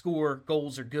have to score.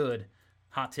 Goals are good.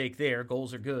 Hot take there.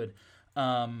 Goals are good.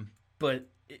 But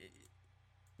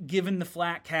given the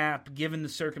flat cap, given the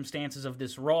circumstances of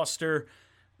this roster,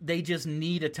 they just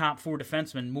need a top 4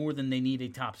 defenseman more than they need a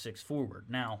top 6 forward.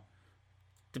 Now,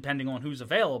 depending on who's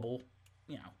available,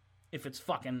 if it's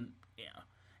fucking,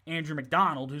 Andrew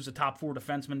McDonald, who's a top 4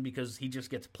 defenseman because he just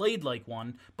gets played like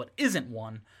one, but isn't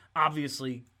one,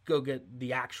 obviously go get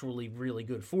the actually really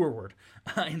good forward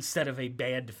instead of a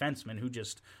bad defenseman who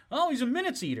just, he's a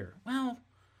minutes eater. Well,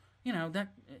 that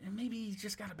maybe he's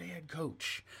just got a bad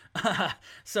coach.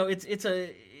 So it's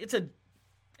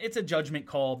a judgment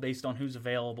call based on who's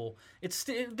available.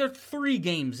 They're 3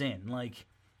 games in. Like,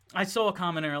 I saw a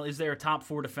comment earlier, is there a top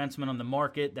 4 defenseman on the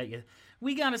market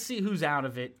we got to see who's out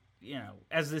of it,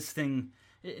 as this thing,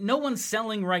 no one's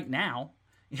selling right now,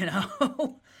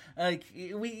 like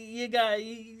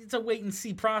it's a wait and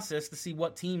see process to see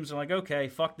what teams are like, okay,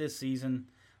 fuck this season,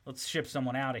 let's ship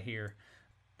someone out of here.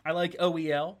 I like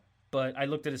OEL. But I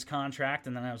looked at his contract,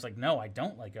 and then I was like, no, I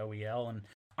don't like OEL. And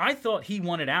I thought he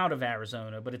wanted out of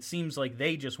Arizona, but it seems like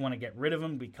they just want to get rid of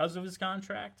him because of his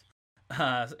contract.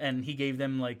 And he gave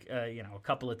them a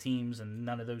couple of teams, and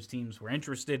none of those teams were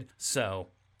interested. So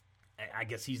I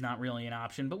guess he's not really an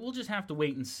option. But we'll just have to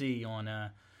wait and see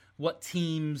on what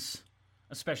teams,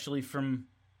 especially from,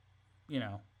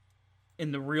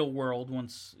 in the real world,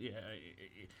 once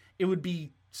it would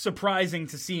be surprising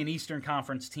to see an Eastern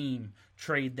Conference team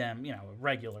trade them,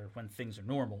 regular when things are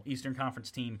normal. Eastern Conference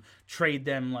team trade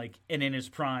them like an in his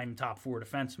prime top 4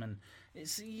 defenseman.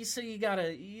 So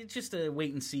it's just a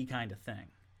wait and see kind of thing.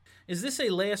 Is this a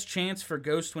last chance for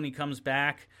Ghost when he comes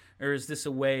back, or is this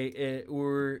a way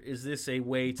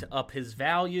to up his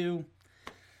value?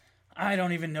 I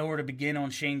don't even know where to begin on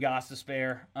Shane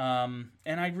Gostisbehere,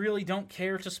 and I really don't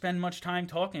care to spend much time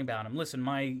talking about him. Listen,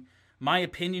 my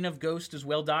opinion of Ghost is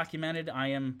well documented.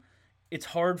 It's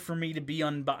hard for me to be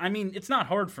it's not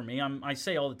hard for me. I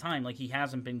say all the time, he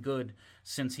hasn't been good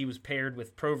since he was paired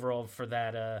with Provorov for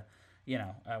that,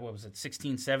 what was it,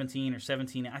 16-17 or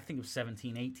 17, I think it was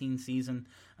 17-18 season,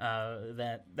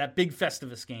 that big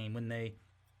Festivus game when they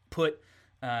put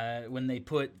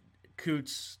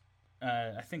Coots,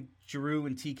 I think Giroux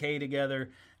and TK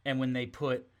together, and when they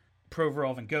put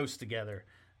Provorov and Ghost together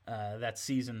that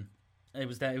season. It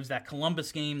was that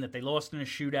Columbus game that they lost in a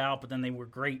shootout, but then they were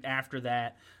great after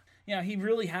that. He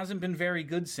really hasn't been very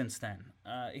good since then.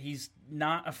 He's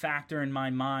not a factor in my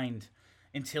mind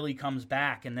until he comes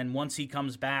back, and then once he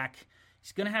comes back,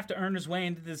 he's going to have to earn his way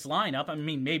into this lineup. I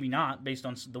mean, maybe not, based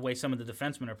on the way some of the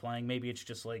defensemen are playing. Maybe it's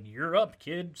just like, you're up,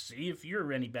 kid. See if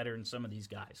you're any better than some of these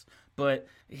guys. But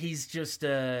he's just,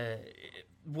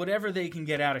 whatever they can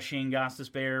get out of Shane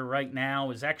Gostisbehere right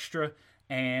now is extra,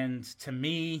 and to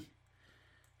me,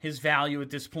 his value at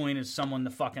this point is someone to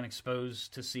fucking expose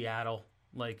to Seattle.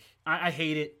 I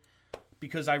hate it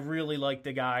because I really like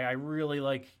the guy. I really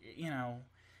like,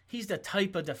 he's the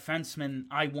type of defenseman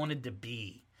I wanted to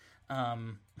be.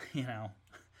 And he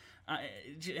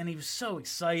was so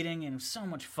exciting and it was so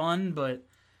much fun, but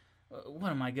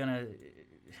what am I gonna...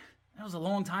 That was a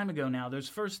long time ago now. Those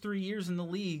first 3 years in the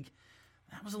league,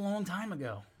 that was a long time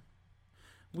ago.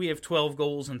 We have 12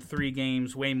 goals in 3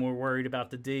 games, way more worried about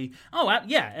the D. Oh,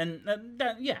 yeah, and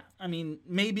I mean,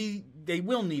 maybe they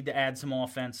will need to add some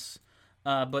offense,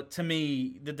 but to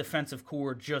me, the defensive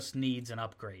core just needs an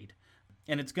upgrade.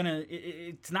 And it's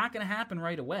not going to happen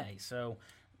right away, so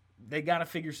they got to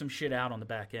figure some shit out on the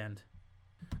back end.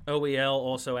 OEL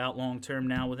also out long-term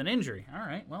now with an injury. All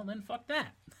right, well, then fuck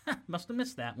that. Must have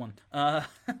missed that one.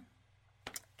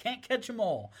 Can't catch them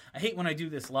all. I hate when I do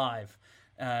this live.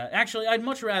 Actually, I'd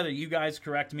much rather you guys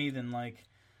correct me than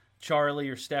Charlie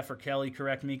or Steph or Kelly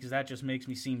correct me, because that just makes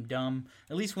me seem dumb.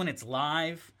 At least when it's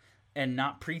live and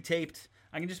not pre-taped,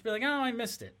 I can just be like, oh, I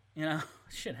missed it.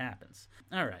 Shit happens.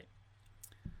 All right.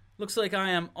 Looks like I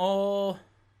am all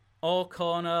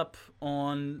caught up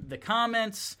on the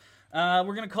comments. We're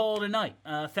going to call it a night.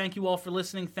 Thank you all for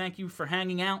listening. Thank you for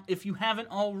hanging out. If you haven't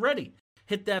already,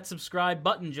 hit that subscribe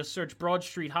button. Just search Broad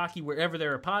Street Hockey wherever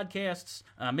there are podcasts.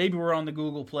 Maybe we're on the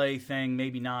Google Play thing.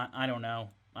 Maybe not. I don't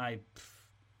know. I've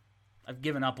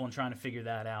given up on trying to figure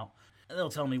that out. They'll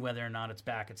tell me whether or not it's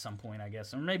back at some point, I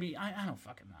guess. Or maybe, I don't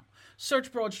fucking know.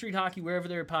 Search Broad Street Hockey wherever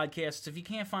there are podcasts. If you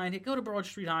can't find it, go to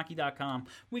BroadStreetHockey.com.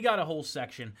 We got a whole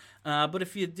section. But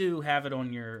if you do have it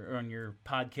on your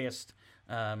podcast,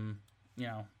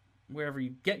 wherever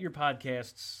you get your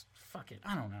podcasts, fuck it.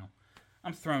 I don't know.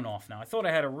 I'm thrown off now. I thought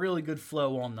I had a really good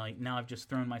flow all night. Now I've just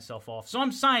thrown myself off. So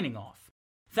I'm signing off.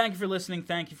 Thank you for listening.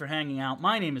 Thank you for hanging out.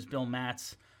 My name is Bill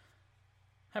Matz.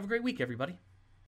 Have a great week, everybody.